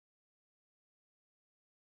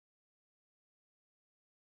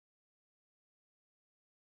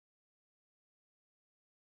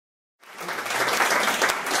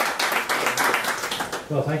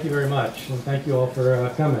Well, thank you very much, and thank you all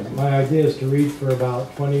for coming. My idea is to read for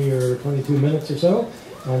about 20 or 22 minutes or so,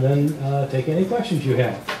 and then take any questions you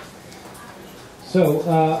have. So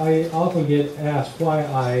I often get asked why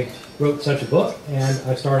I wrote such a book, and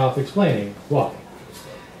I start off explaining why.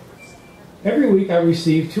 Every week I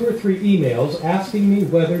receive 2 or 3 emails asking me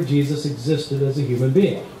whether Jesus existed as a human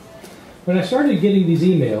being. When I started getting these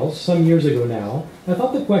emails some years ago now, I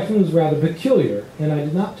thought the question was rather peculiar, and I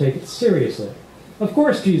did not take it seriously. Of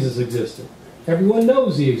course Jesus existed. Everyone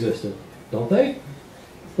knows he existed, don't they?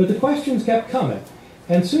 But the questions kept coming,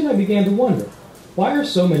 and soon I began to wonder, why are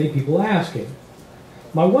so many people asking?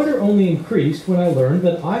 My wonder only increased when I learned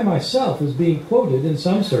that I myself was being quoted in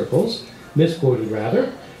some circles, misquoted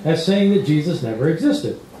rather, as saying that Jesus never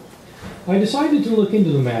existed. I decided to look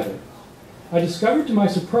into the matter. I discovered to my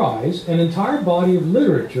surprise an entire body of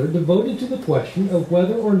literature devoted to the question of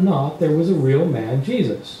whether or not there was a real man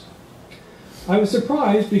Jesus. I was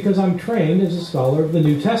surprised because I'm trained as a scholar of the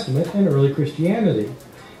New Testament and early Christianity,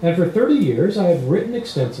 and for 30 years I have written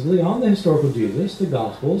extensively on the historical Jesus, the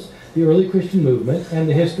Gospels, the early Christian movement, and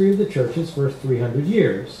the history of the Church's first 300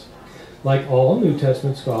 years. Like all New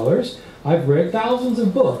Testament scholars, I've read thousands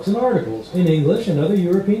of books and articles in English and other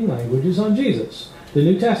European languages on Jesus, the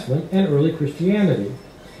New Testament, and early Christianity.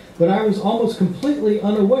 But I was almost completely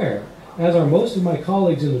unaware, as are most of my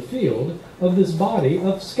colleagues in the field, of this body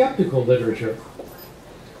of skeptical literature.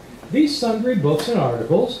 These sundry books and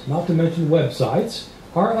articles, not to mention websites,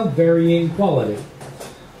 are of varying quality.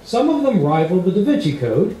 Some of them rival the Da Vinci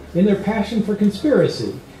Code in their passion for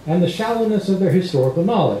conspiracy and the shallowness of their historical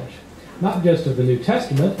knowledge, not just of the New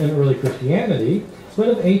Testament and early Christianity, but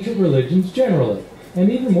of ancient religions generally, and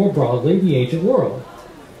even more broadly, the ancient world.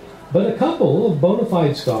 But a couple of bona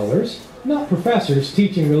fide scholars, not professors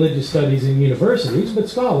teaching religious studies in universities, but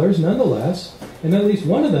scholars nonetheless, and at least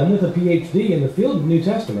one of them with a Ph.D. in the field of New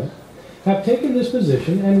Testament, have taken this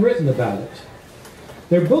position and written about it.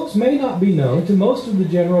 Their books may not be known to most of the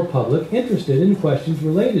general public interested in questions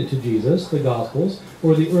related to Jesus, the Gospels,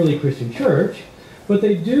 or the early Christian Church, but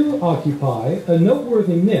they do occupy a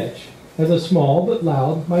noteworthy niche as a small but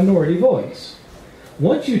loud minority voice.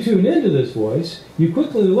 Once you tune into this voice, you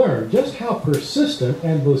quickly learn just how persistent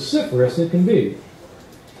and vociferous it can be.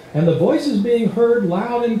 And the voice is being heard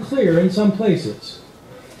loud and clear in some places.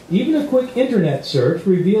 Even a quick internet search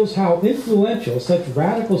reveals how influential such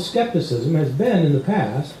radical skepticism has been in the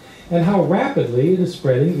past and how rapidly it is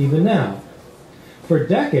spreading even now. For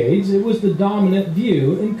decades, it was the dominant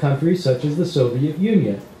view in countries such as the Soviet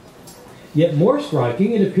Union. Yet more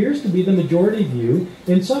striking, it appears to be the majority view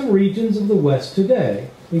in some regions of the West today,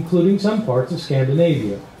 including some parts of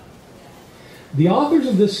Scandinavia. The authors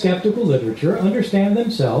of this skeptical literature understand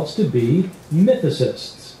themselves to be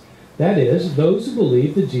mythicists, that is, those who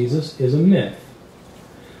believe that Jesus is a myth.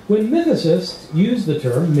 When mythicists use the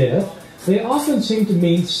term myth, they often seem to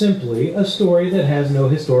mean simply a story that has no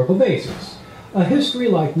historical basis, a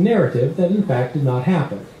history-like narrative that in fact did not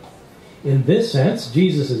happen. In this sense,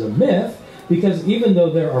 Jesus is a myth because even though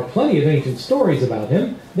there are plenty of ancient stories about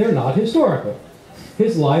him, they're not historical.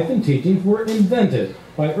 His life and teachings were invented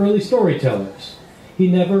by early storytellers. He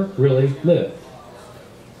never really lived.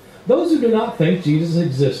 Those who do not think Jesus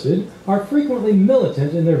existed are frequently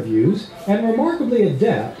militant in their views and remarkably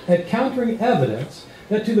adept at countering evidence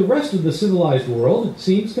that to the rest of the civilized world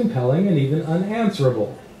seems compelling and even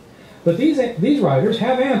unanswerable. But these writers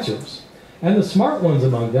have answers, and the smart ones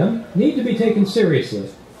among them need to be taken seriously,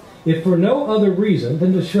 if for no other reason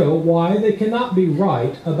than to show why they cannot be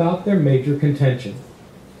right about their major contention.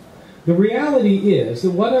 The reality is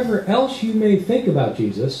that whatever else you may think about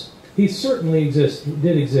Jesus, he certainly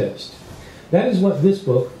did exist. That is what this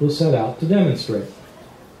book will set out to demonstrate.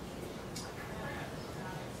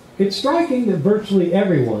 It's striking that virtually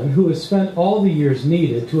everyone who has spent all the years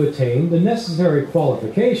needed to attain the necessary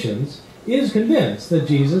qualifications is convinced that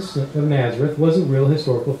Jesus of Nazareth was a real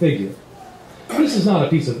historical figure. This is not a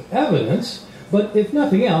piece of evidence, but if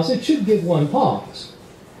nothing else, it should give one pause.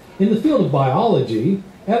 In the field of biology,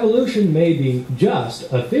 evolution may be just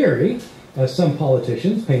a theory, as some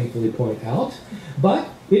politicians painfully point out, but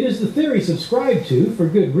it is the theory subscribed to, for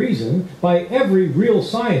good reason, by every real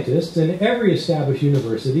scientist in every established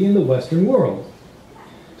university in the Western world.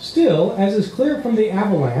 Still, as is clear from the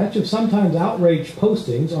avalanche of sometimes outraged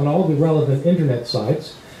postings on all the relevant internet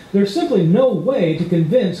sites, there's simply no way to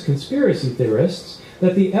convince conspiracy theorists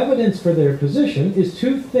that the evidence for their position is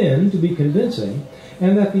too thin to be convincing,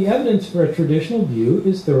 and that the evidence for a traditional view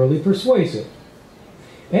is thoroughly persuasive.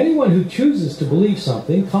 Anyone who chooses to believe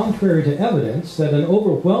something contrary to evidence that an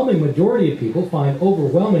overwhelming majority of people find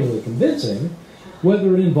overwhelmingly convincing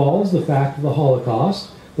whether it involves the fact of the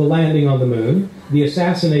Holocaust, the landing on the moon, the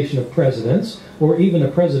assassination of presidents, or even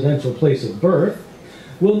a presidential place of birth,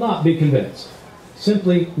 will not be convinced.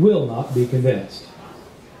 Simply will not be convinced.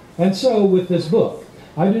 And so with this book,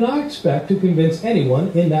 I do not expect to convince anyone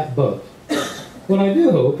in that boat. What I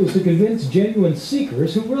do hope is to convince genuine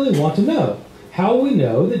seekers who really want to know how we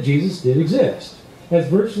know that Jesus did exist, as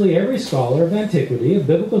virtually every scholar of antiquity, of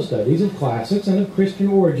biblical studies, of classics, and of Christian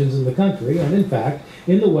origins in the country, and in fact,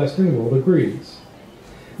 in the Western world agrees.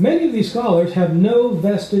 Many of these scholars have no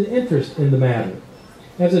vested interest in the matter.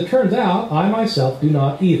 As it turns out, I myself do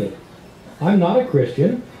not either. I'm not a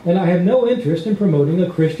Christian, and I have no interest in promoting a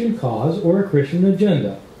Christian cause or a Christian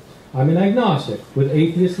agenda. I'm an agnostic with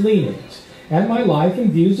atheist leanings, and my life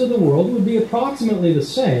and views of the world would be approximately the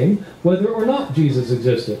same whether or not Jesus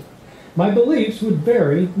existed. My beliefs would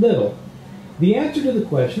vary little. The answer to the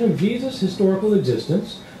question of Jesus' historical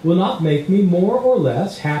existence will not make me more or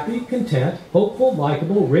less happy, content, hopeful,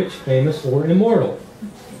 likable, rich, famous, or immortal.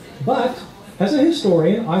 But, as a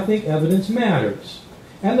historian, I think evidence matters,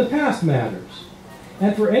 and the past matters.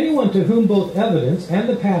 And for anyone to whom both evidence and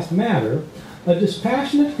the past matter, a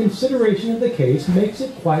dispassionate consideration of the case makes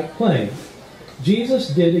it quite plain. Jesus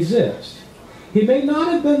did exist. He may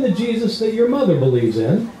not have been the Jesus that your mother believes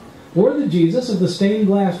in, or the Jesus of the stained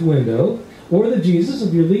glass window, or the Jesus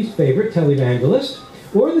of your least favorite televangelist,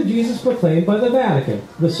 or the Jesus proclaimed by the Vatican,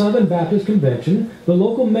 the Southern Baptist Convention, the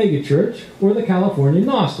local megachurch, or the California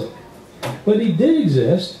Gnostic. But he did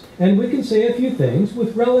exist, and we can say a few things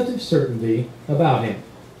with relative certainty about him.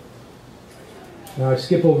 Now I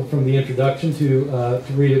skip over from the introduction to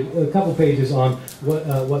read a couple pages on what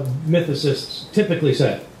mythicists typically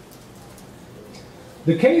say.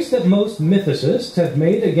 The case that most mythicists have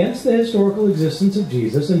made against the historical existence of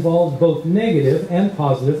Jesus involves both negative and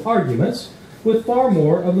positive arguments, with far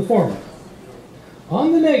more of the former.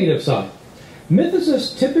 On the negative side,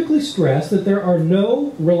 mythicists typically stress that there are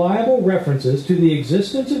no reliable references to the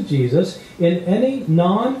existence of Jesus in any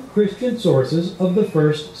non-Christian sources of the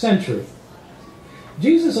first century.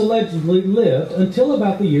 Jesus allegedly lived until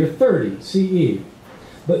about the year 30 CE,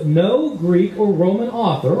 but no Greek or Roman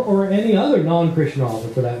author, or any other non-Christian author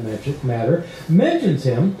for that matter, mentions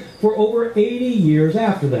him for over 80 years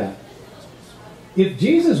after that. If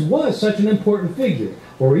Jesus was such an important figure,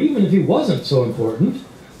 or even if he wasn't so important,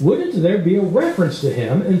 wouldn't there be a reference to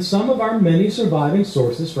him in some of our many surviving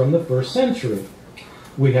sources from the first century?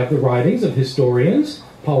 We have the writings of historians,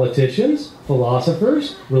 politicians,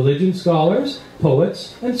 philosophers, religion scholars,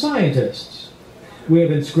 poets, and scientists. We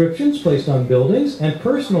have inscriptions placed on buildings and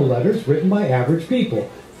personal letters written by average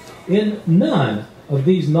people. In none of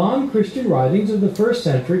these non-Christian writings of the first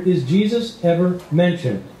century is Jesus ever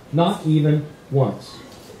mentioned, not even once.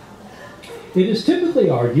 It is typically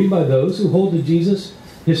argued by those who hold to Jesus'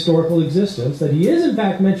 historical existence that he is in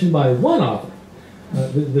fact mentioned by one author.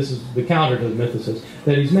 This is the counter to the mythicists,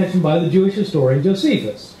 that he's mentioned by the Jewish historian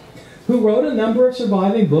Josephus, who wrote a number of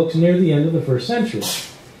surviving books near the end of the first century.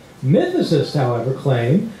 Mythicists, however,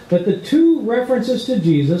 claim that the two references to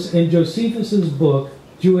Jesus in Josephus's book,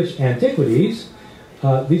 Jewish Antiquities,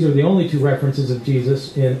 these are the only two references of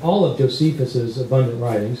Jesus in all of Josephus's abundant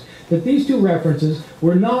writings, that these two references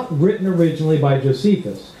were not written originally by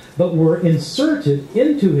Josephus, but were inserted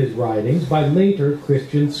into his writings by later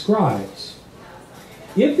Christian scribes.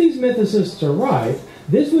 If these mythicists are right,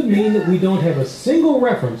 this would mean that we don't have a single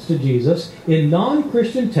reference to Jesus in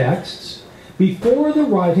non-Christian texts before the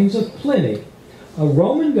writings of Pliny, a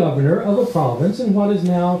Roman governor of a province in what is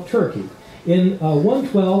now Turkey, in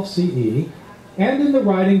 112 CE, and in the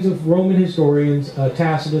writings of Roman historians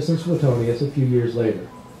Tacitus and Suetonius a few years later.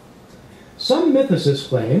 Some mythicists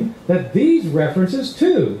claim that these references,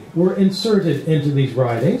 too, were inserted into these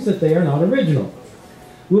writings, that they are not original.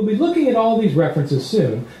 We'll be looking at all these references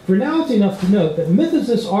soon. For now, it's enough to note that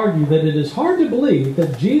mythicists argue that it is hard to believe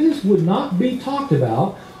that Jesus would not be talked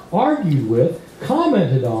about, argued with,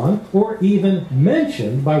 commented on, or even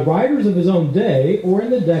mentioned by writers of his own day or in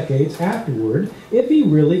the decades afterward if he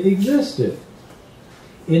really existed.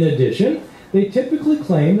 In addition, they typically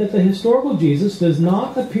claim that the historical Jesus does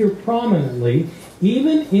not appear prominently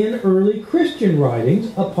even in early Christian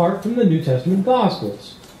writings apart from the New Testament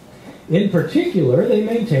Gospels. In particular, they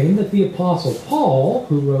maintain that the Apostle Paul,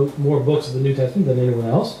 who wrote more books of the New Testament than anyone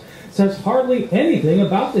else, says hardly anything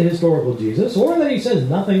about the historical Jesus, or that he says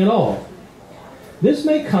nothing at all. This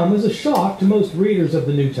may come as a shock to most readers of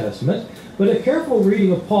the New Testament, but a careful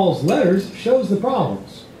reading of Paul's letters shows the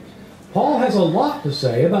problems. Paul has a lot to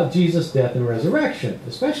say about Jesus' death and resurrection,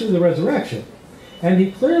 especially the resurrection, and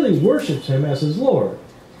he clearly worships him as his Lord.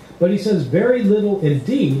 but he says very little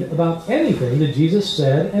indeed about anything that Jesus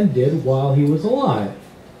said and did while he was alive.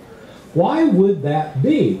 Why would that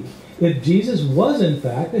be if Jesus was in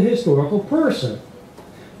fact a historical person?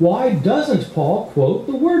 Why doesn't Paul quote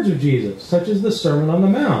the words of Jesus, such as the Sermon on the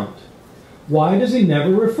Mount? Why does he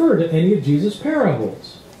never refer to any of Jesus'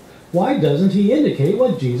 parables? Why doesn't he indicate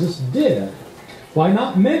what Jesus did? Why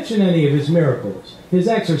not mention any of his miracles, his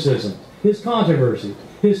exorcisms, his controversies,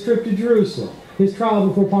 his trip to Jerusalem, his trial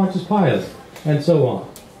before Pontius Pilate, and so on?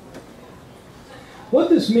 What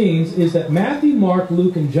this means is that Matthew, Mark,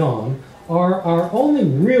 Luke, and John are our only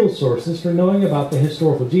real sources for knowing about the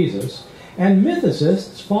historical Jesus, and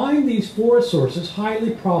mythicists find these four sources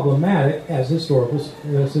highly problematic as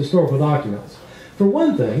historical documents. For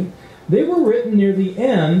one thing, they were written near the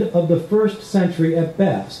end of the 1st century at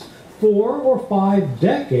best, 4 or 5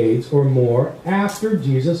 decades or more after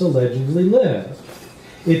Jesus allegedly lived.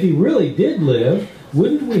 If he really did live,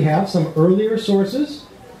 wouldn't we have some earlier sources?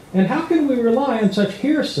 And how can we rely on such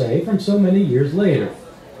hearsay from so many years later?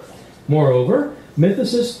 Moreover,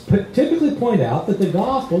 mythicists typically point out that the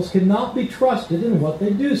Gospels cannot be trusted in what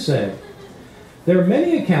they do say. There are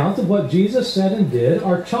many accounts of what Jesus said and did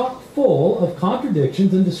are chock full of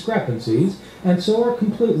contradictions and discrepancies, and so are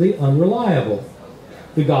completely unreliable.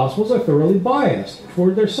 The Gospels are thoroughly biased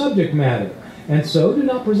toward their subject matter, and so do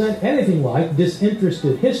not present anything like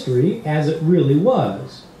disinterested history as it really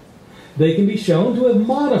was. They can be shown to have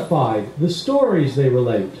modified the stories they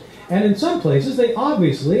relate, and in some places they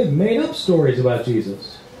obviously have made up stories about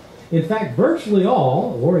Jesus. In fact, virtually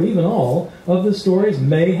all, or even all, of the stories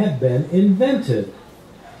may have been invented.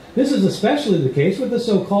 This is especially the case with the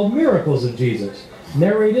so-called miracles of Jesus,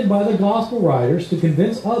 narrated by the gospel writers to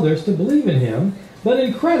convince others to believe in him, but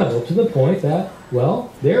incredible to the point that,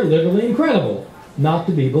 well, they're literally incredible, not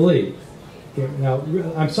to be believed. Okay, now,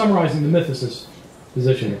 I'm summarizing the mythicist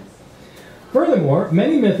position here. Furthermore,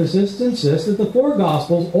 many mythicists insist that the 4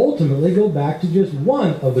 Gospels ultimately go back to just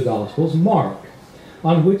one of the Gospels, Mark,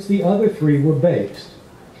 on which the other 3 were based.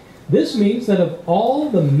 This means that of all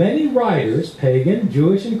the many writers, pagan,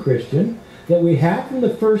 Jewish, and Christian, that we have from the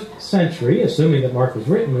 1st century, assuming that Mark was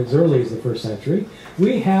written as early as the 1st century,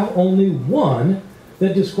 we have only one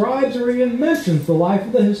that describes or even mentions the life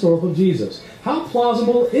of the historical Jesus. How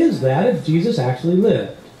plausible is that if Jesus actually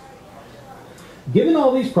lived? Given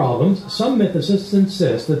all these problems, some mythicists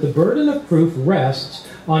insist that the burden of proof rests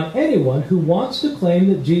on anyone who wants to claim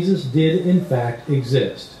that Jesus did in fact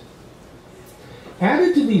exist.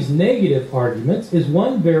 Added to these negative arguments is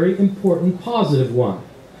one very important positive one,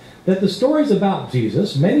 that the stories about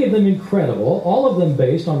Jesus, many of them incredible, all of them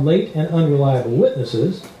based on late and unreliable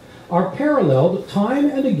witnesses, are paralleled time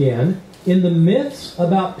and again in the myths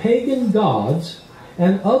about pagan gods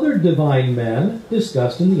and other divine men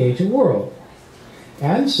discussed in the ancient world.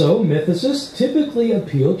 And so mythicists typically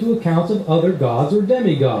appeal to accounts of other gods or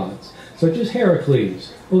demigods, such as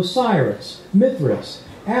Heracles, Osiris, Mithras,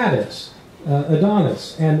 Attis,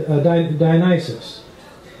 Adonis, and Dionysus,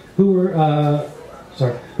 who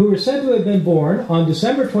were said to have been born on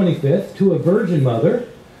December 25th to a virgin mother,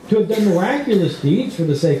 to have done miraculous deeds for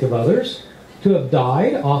the sake of others, to have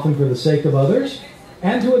died, often for the sake of others,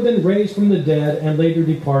 and to have been raised from the dead and later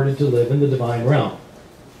departed to live in the divine realm.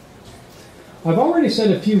 I've already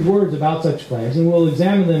said a few words about such claims, and we'll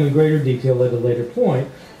examine them in greater detail at a later point.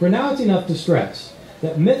 For now, it's enough to stress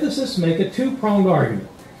that mythicists make a two-pronged argument.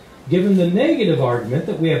 Given the negative argument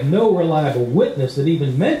that we have no reliable witness that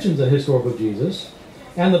even mentions a historical Jesus,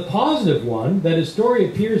 and the positive one that his story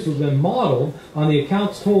appears to have been modeled on the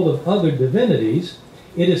accounts told of other divinities,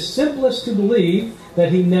 it is simplest to believe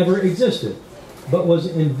that he never existed, but was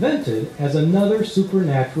invented as another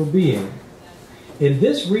supernatural being. In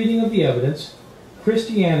this reading of the evidence,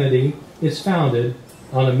 Christianity is founded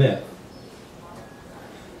on a myth.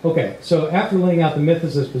 Okay, so after laying out the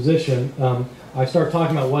mythicist position, I start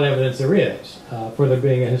talking about what evidence there is for there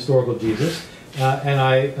being a historical Jesus. And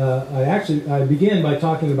I begin by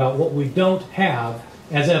talking about what we don't have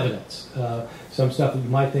as evidence. Some stuff that you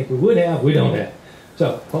might think we would have, we don't have.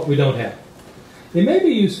 So, what we don't have. It may be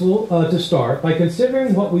useful to start by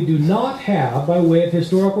considering what we do not have by way of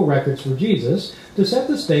historical records for Jesus to set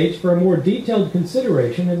the stage for a more detailed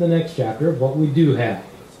consideration in the next chapter of what we do have.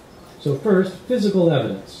 So first, physical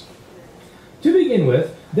evidence. To begin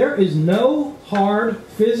with, there is no hard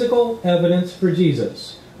physical evidence for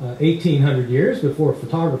Jesus 1,800 years before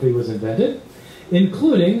photography was invented,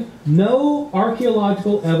 including no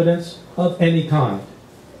archaeological evidence of any kind.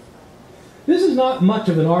 This is not much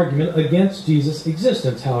of an argument against Jesus'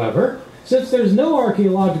 existence, however, since there's no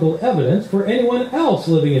archaeological evidence for anyone else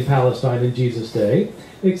living in Palestine in Jesus' day,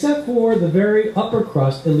 except for the very upper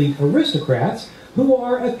crust elite aristocrats who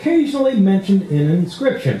are occasionally mentioned in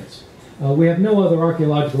inscriptions. We have no other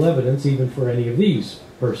archaeological evidence even for any of these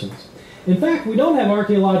persons. In fact, we don't have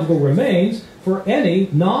archaeological remains for any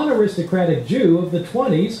non-aristocratic Jew of the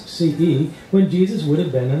 20s CE when Jesus would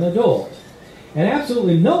have been an adult. And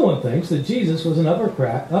absolutely no one thinks that Jesus was an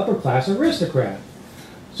upper-class aristocrat.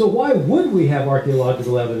 So why would we have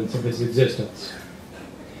archaeological evidence of his existence?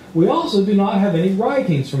 We also do not have any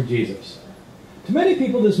writings from Jesus. To many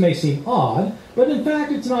people this may seem odd, but in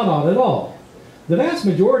fact it's not odd at all. The vast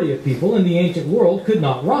majority of people in the ancient world could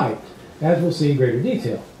not write, as we'll see in greater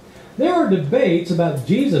detail. There are debates about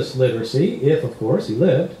Jesus' literacy, if of course he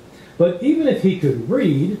lived, but even if he could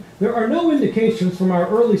read, there are no indications from our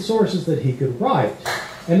early sources that he could write,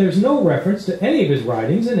 and there's no reference to any of his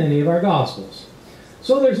writings in any of our Gospels.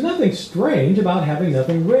 So there's nothing strange about having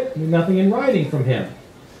nothing in writing from him.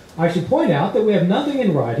 I should point out that we have nothing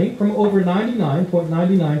in writing from over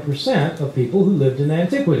 99.99% of people who lived in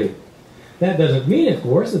antiquity. That doesn't mean, of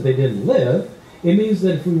course, that they didn't live. It means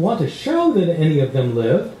that if we want to show that any of them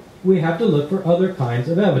lived, we have to look for other kinds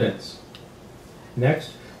of evidence.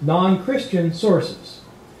 Next, non-Christian sources.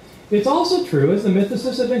 It's also true, as the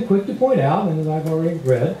mythicists have been quick to point out, and as I've already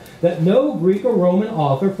read, that no Greek or Roman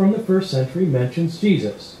author from the first century mentions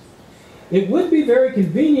Jesus. It would be very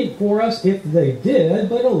convenient for us if they did,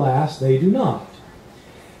 but alas, they do not.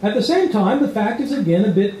 At the same time, the fact is again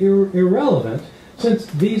a bit irrelevant, since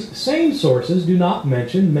these same sources do not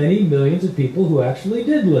mention many millions of people who actually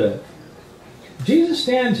did live. Jesus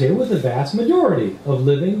stands here with the vast majority of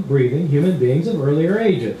living, breathing human beings of earlier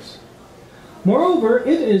ages. Moreover,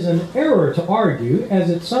 it is an error to argue,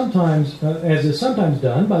 as is sometimes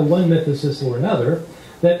done by one mythicist or another,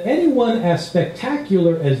 that anyone as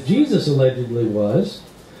spectacular as Jesus allegedly was,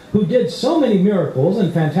 who did so many miracles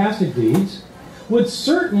and fantastic deeds, would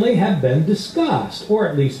certainly have been discussed, or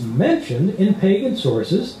at least mentioned, in pagan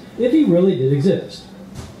sources if he really did exist.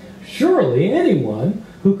 Surely anyone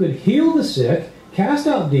who could heal the sick, cast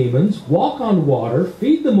out demons, walk on water,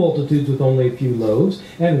 feed the multitudes with only a few loaves,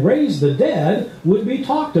 and raise the dead would be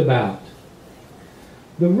talked about.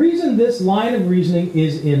 The reason this line of reasoning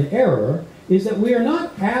is in error is that we are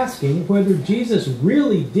not asking whether Jesus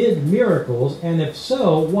really did miracles, and if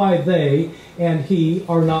so, why they and he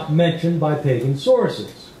are not mentioned by pagan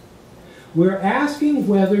sources. We're asking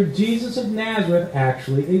whether Jesus of Nazareth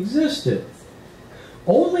actually existed.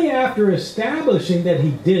 Only after establishing that he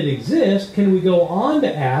did exist can we go on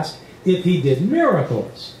to ask if he did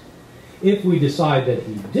miracles. If we decide that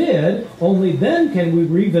he did, only then can we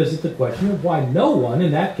revisit the question of why no one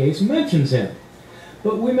in that case mentions him.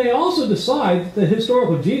 But we may also decide that the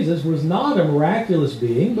historical Jesus was not a miraculous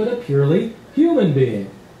being, but a purely human being.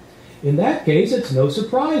 In that case, it's no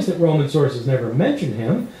surprise that Roman sources never mention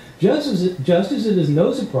him, just as it is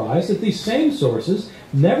no surprise that these same sources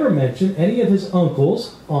never mention any of his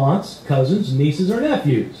uncles, aunts, cousins, nieces, or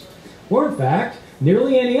nephews, or in fact,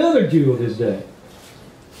 nearly any other Jew of his day.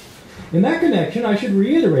 In that connection, I should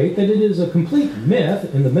reiterate that it is a complete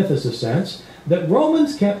myth, in the mythicist sense, that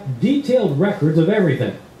Romans kept detailed records of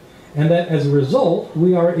everything, and that as a result,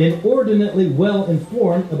 we are inordinately well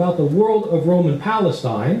informed about the world of Roman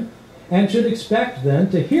Palestine, and should expect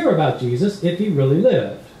then to hear about Jesus if he really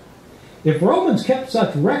lived. If Romans kept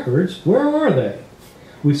such records, where are they?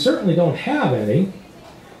 We certainly don't have any.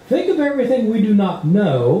 Think of everything we do not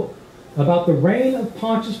know about the reign of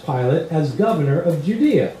Pontius Pilate as governor of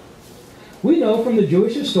Judea. We know from the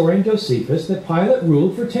Jewish historian Josephus that Pilate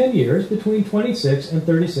ruled for 10 years between 26 and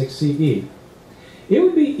 36 CE. It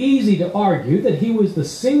would be easy to argue that he was the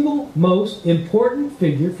single most important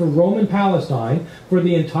figure for Roman Palestine for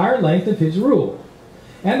the entire length of his rule.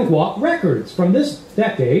 And what records from this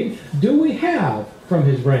decade do we have from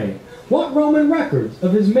his reign? What Roman records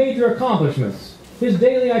of his major accomplishments, his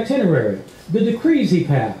daily itinerary, the decrees he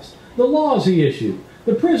passed, the laws he issued,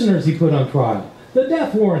 the prisoners he put on trial, the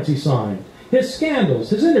death warrants he signed, his scandals,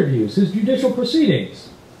 his interviews, his judicial proceedings?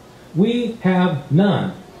 We have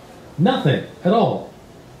none. Nothing at all.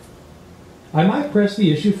 I might press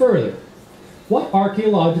the issue further. What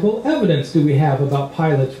archaeological evidence do we have about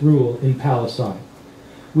Pilate's rule in Palestine?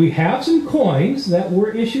 We have some coins that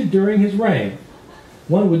were issued during his reign.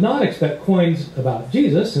 One would not expect coins about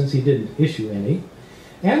Jesus, since he didn't issue any.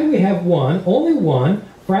 And we have only one,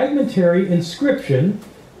 fragmentary inscription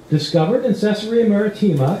discovered in Caesarea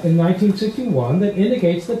Maritima in 1961 that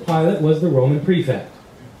indicates that Pilate was the Roman prefect.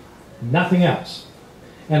 Nothing else.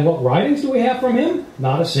 And what writings do we have from him?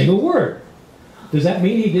 Not a single word. Does that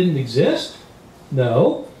mean he didn't exist?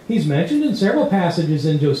 No. He's mentioned in several passages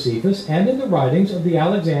in Josephus and in the writings of the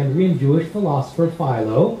Alexandrian Jewish philosopher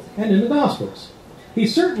Philo and in the Gospels. He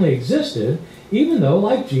certainly existed, even though,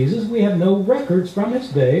 like Jesus, we have no records from his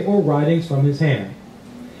day or writings from his hand.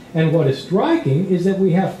 And what is striking is that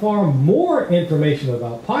we have far more information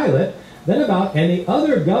about Pilate than about any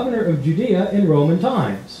other governor of Judea in Roman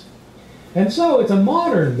times. And so it's a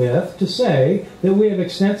modern myth to say that we have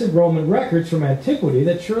extensive Roman records from antiquity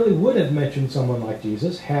that surely would have mentioned someone like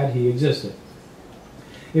Jesus had he existed.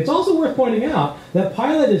 It's also worth pointing out that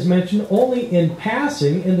Pilate is mentioned only in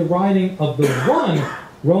passing in the writing of the one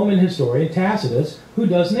Roman historian, Tacitus, who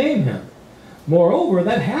does name him. Moreover,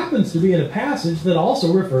 that happens to be in a passage that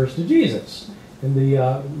also refers to Jesus in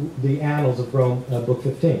the Annals of Rome, Book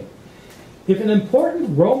 15. If an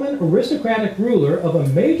important Roman aristocratic ruler of a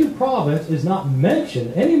major province is not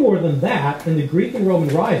mentioned any more than that in the Greek and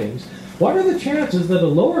Roman writings, what are the chances that a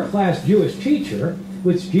lower-class Jewish teacher,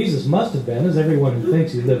 which Jesus must have been, as everyone who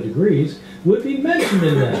thinks he lived agrees, would be mentioned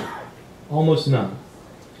in them? Almost none.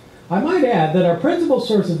 I might add that our principal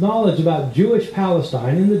source of knowledge about Jewish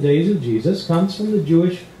Palestine in the days of Jesus comes from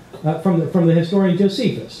the historian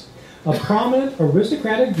Josephus, a prominent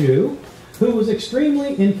aristocratic Jew who was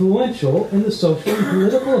extremely influential in the social and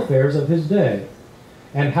political affairs of his day.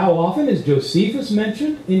 And how often is Josephus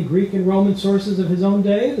mentioned in Greek and Roman sources of his own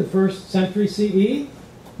day, the 1st century CE?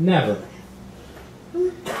 Never.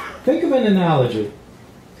 Think of an analogy.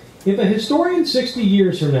 If a historian 60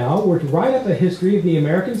 years from now were to write up a history of the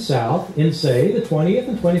American South in, say, the 20th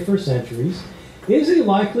and 21st centuries, is he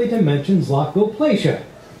likely to mention Zlatko Pleshek?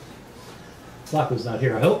 Zlatko's not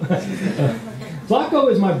here, I hope.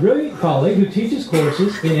 Zlatko is my brilliant colleague who teaches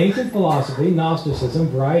courses in ancient philosophy, Gnosticism,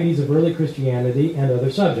 varieties of early Christianity, and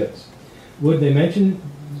other subjects. Would they mention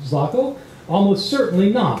Zlatko? Almost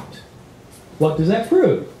certainly not. What does that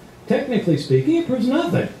prove? Technically speaking, it proves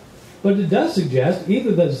nothing. But it does suggest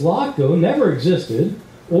either that Zlatko never existed,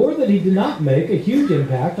 or that he did not make a huge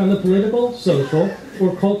impact on the political, social,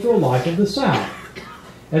 or cultural life of the South.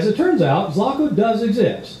 As it turns out, Zlatko does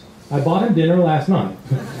exist. I bought him dinner last night.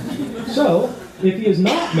 So, if he is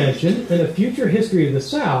not mentioned in a future history of the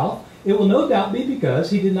South, it will no doubt be because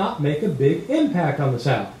he did not make a big impact on the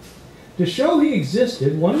South. To show he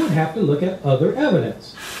existed, one would have to look at other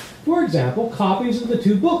evidence. For example, copies of the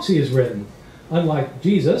 2 books he has written. Unlike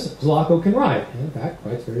Jesus, Zlatko can write, and in fact,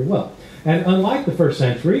 writes very well. And unlike the 1st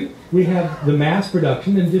century, we have the mass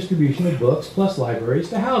production and distribution of books plus libraries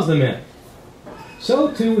to house them in.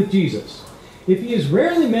 So too with Jesus. If he is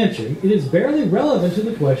rarely mentioned, it is barely relevant to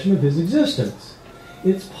the question of his existence.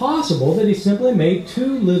 It's possible that he simply made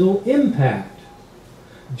too little impact,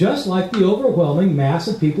 just like the overwhelming mass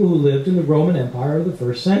of people who lived in the Roman Empire of the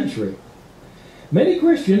 1st century. Many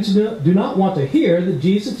Christians do not want to hear that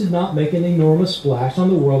Jesus did not make an enormous splash on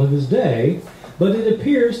the world of his day, but it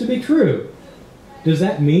appears to be true. Does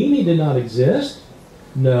that mean he did not exist?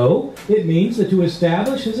 No, it means that to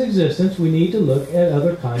establish his existence, we need to look at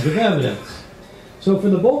other kinds of evidence. So for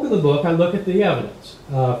the bulk of the book, I look at the evidence,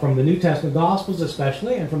 from the New Testament Gospels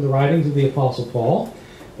especially, and from the writings of the Apostle Paul.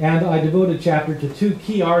 And I devote a chapter to 2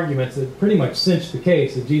 key arguments that pretty much cinch the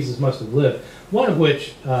case that Jesus must have lived. One of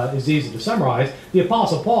which is easy to summarize. The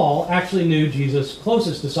Apostle Paul actually knew Jesus'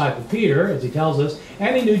 closest disciple, Peter, as he tells us,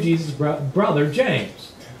 and he knew Jesus' brother,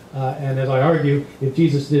 James. And as I argue, if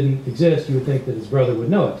Jesus didn't exist, you would think that his brother would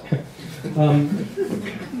know it.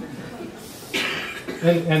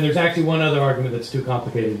 And there's actually one other argument that's too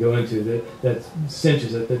complicated to go into that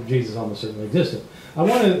cinches it, that Jesus almost certainly existed. I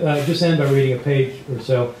want to just end by reading a page or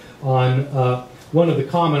so on one of the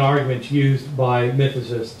common arguments used by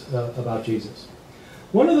mythicists about Jesus.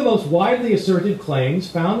 One of the most widely asserted claims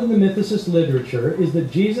found in the mythicist literature is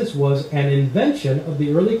that Jesus was an invention of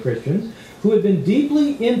the early Christians who had been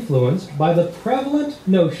deeply influenced by the prevalent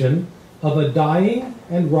notion of a dying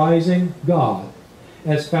and rising God,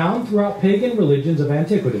 as found throughout pagan religions of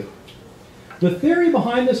antiquity. The theory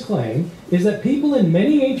behind this claim is that people in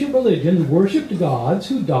many ancient religions worshipped gods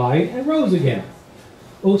who died and rose again.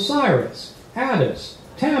 Osiris, Attis,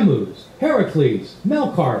 Tammuz, Heracles,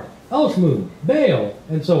 Melkart, Elshmun, Baal,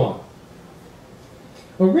 and so on.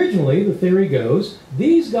 Originally, the theory goes,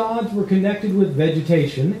 these gods were connected with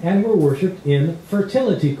vegetation and were worshipped in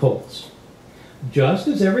fertility cults. Just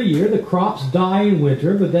as every year the crops die in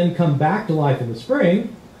winter but then come back to life in the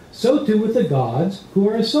spring, so too with the gods who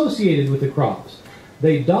are associated with the crops.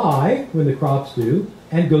 They die when the crops do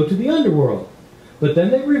and go to the underworld, but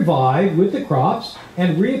then they revive with the crops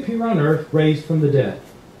and reappear on earth raised from the dead.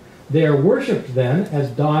 They are worshipped then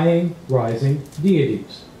as dying, rising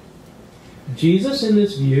deities. Jesus, in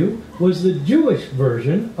this view, was the Jewish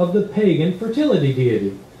version of the pagan fertility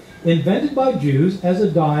deity, invented by Jews as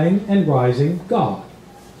a dying and rising God.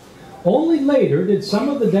 Only later did some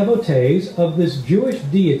of the devotees of this Jewish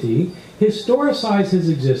deity historicize his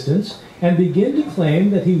existence and begin to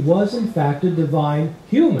claim that he was in fact a divine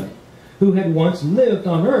human who had once lived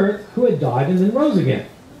on earth, who had died and then rose again.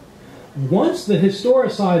 Once the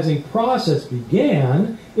historicizing process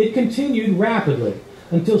began, it continued rapidly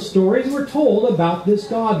until stories were told about this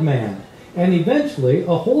God-man, and eventually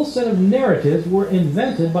a whole set of narratives were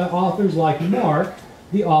invented by authors like Mark,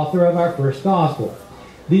 the author of our first gospel.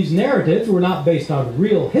 These narratives were not based on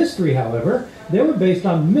real history, however. They were based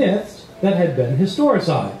on myths that had been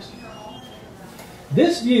historicized.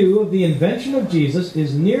 This view of the invention of Jesus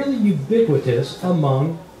is nearly ubiquitous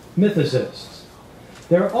among mythicists.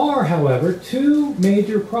 There are, however, two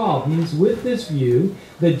major problems with this view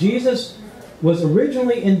that Jesus was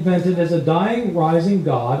originally invented as a dying, rising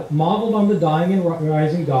God, modeled on the dying and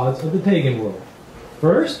rising gods of the pagan world.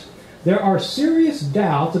 First, there are serious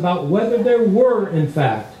doubts about whether there were, in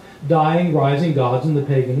fact, dying, rising gods in the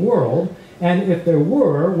pagan world, and if there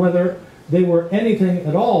were, whether they were anything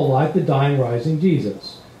at all like the dying, rising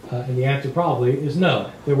Jesus. And the answer probably is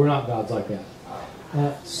no, there were not gods like that.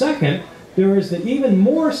 Second, there is the even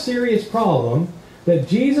more serious problem that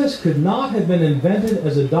Jesus could not have been invented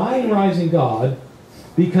as a dying, rising God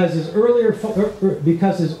because his earliest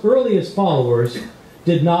followers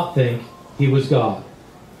did not think he was God.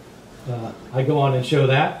 I go on and show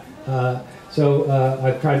that. So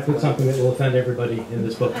I've tried to put something that will offend everybody in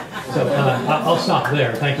this book. So I'll stop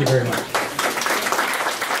there. Thank you very much.